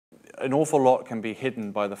an awful lot can be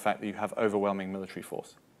hidden by the fact that you have overwhelming military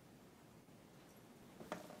force.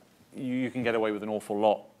 You can get away with an awful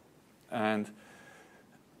lot, and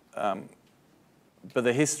but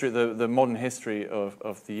the history, the modern history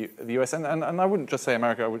of the US, and I wouldn't just say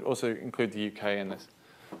America, I would also include the UK in this,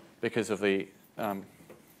 because of the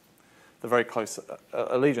very close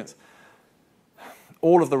allegiance.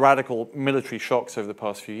 All of the radical military shocks over the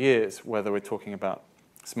past few years, whether we're talking about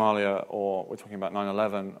Somalia, or we're talking about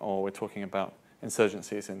 9/11, or we're talking about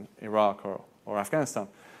insurgencies in Iraq or Afghanistan,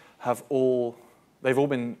 they've all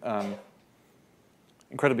been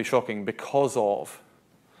incredibly shocking because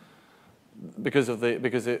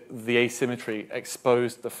the asymmetry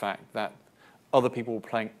exposed the fact that other people were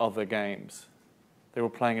playing other games. They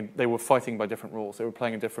were fighting by different rules. They were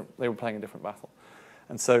playing a different battle.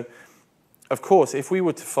 And so, of course, if we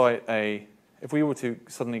were to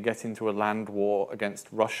suddenly get into a land war against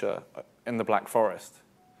Russia in the Black Forest,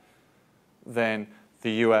 then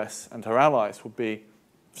the US and her allies would be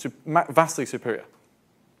vastly superior.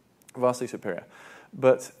 Vastly superior.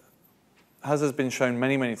 But as has been shown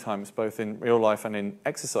many, many times, both in real life and in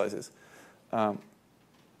exercises,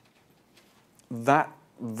 that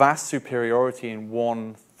vast superiority in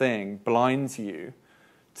one thing blinds you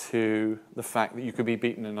to the fact that you could be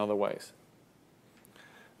beaten in other ways.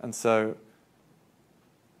 And so,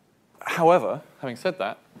 however, having said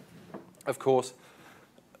that, of course,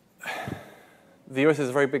 the US is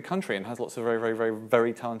a very big country and has lots of very, very, very,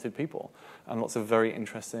 very talented people and lots of very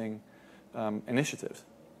interesting initiatives.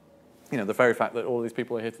 You know, the very fact that all these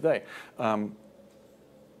people are here today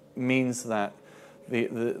means that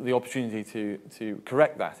the opportunity to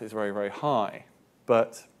correct that is very, very high.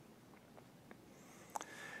 But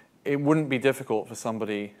it wouldn't be difficult for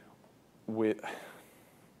somebody with...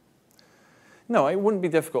 No, it wouldn't be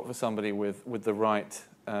difficult for somebody with the right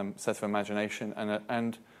set of imagination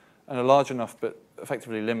and a large enough but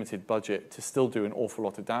effectively limited budget to still do an awful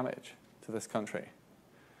lot of damage to this country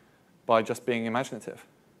by just being imaginative.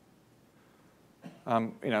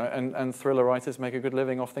 You know, and thriller writers make a good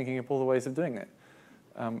living off thinking up all the ways of doing it.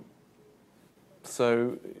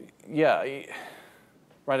 So, yeah,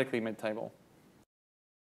 radically mid-table.